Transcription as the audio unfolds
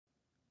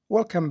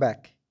Welcome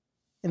back.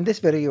 In this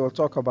video we'll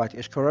talk about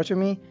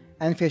Escharotomy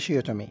and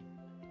Fasciotomy.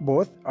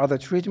 Both are the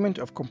treatment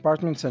of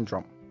compartment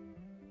syndrome.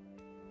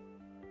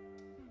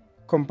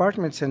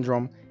 Compartment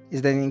syndrome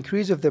is an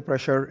increase of the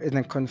pressure in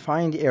a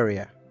confined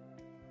area.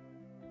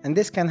 And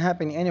this can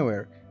happen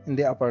anywhere in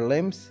the upper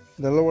limbs,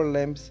 the lower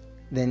limbs,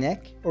 the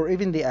neck, or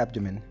even the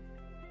abdomen.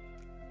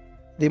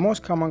 The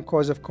most common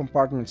cause of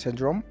compartment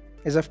syndrome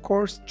is, of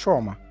course,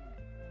 trauma.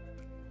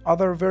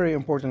 Other very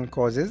important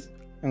causes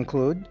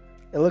include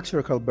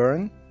electrical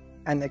burn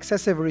and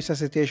excessive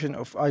resuscitation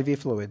of IV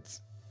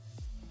fluids.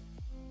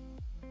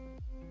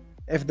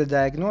 If the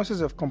diagnosis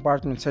of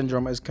compartment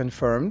syndrome is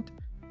confirmed,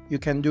 you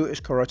can do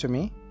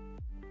Escharotomy,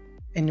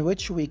 in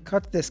which we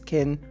cut the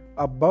skin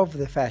above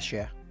the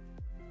fascia.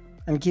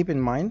 And keep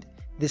in mind,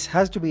 this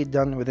has to be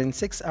done within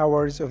 6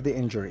 hours of the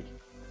injury.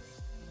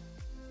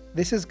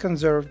 This is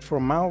conserved for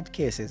mild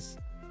cases.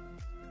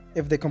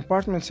 If the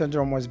compartment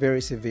syndrome was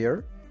very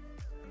severe,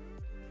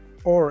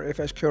 or if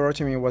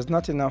Escharotomy was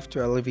not enough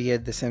to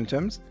alleviate the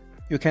symptoms,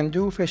 you can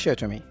do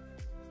Fasciotomy.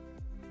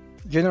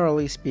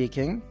 Generally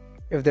speaking,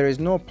 if there is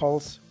no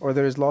pulse or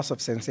there is loss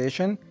of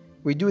sensation,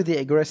 we do the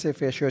aggressive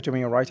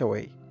Fasciotomy right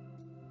away.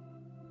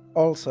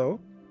 Also,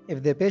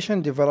 if the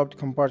patient developed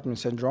compartment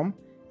syndrome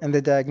and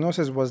the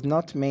diagnosis was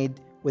not made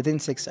within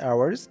 6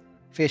 hours,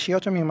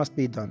 Fasciotomy must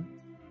be done.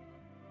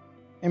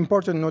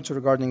 Important notes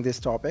regarding this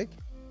topic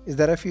is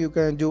that if you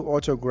can do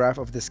autograft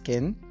of the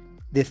skin,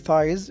 the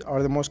thighs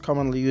are the most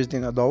commonly used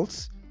in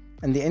adults,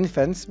 and the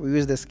infants we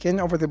use the skin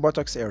over the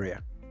buttocks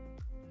area.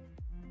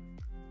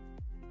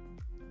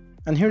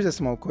 And here's a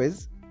small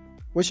quiz.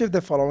 Which of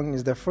the following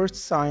is the first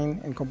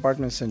sign in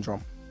compartment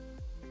syndrome?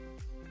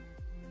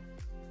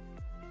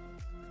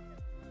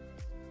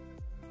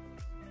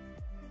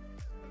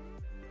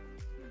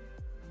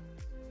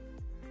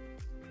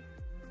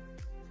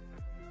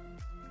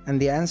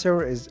 And the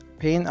answer is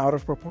pain out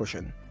of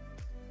proportion,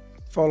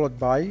 followed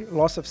by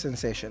loss of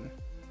sensation.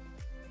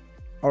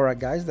 Alright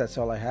guys, that's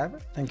all I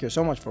have. Thank you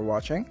so much for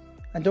watching,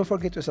 and don't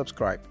forget to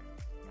subscribe.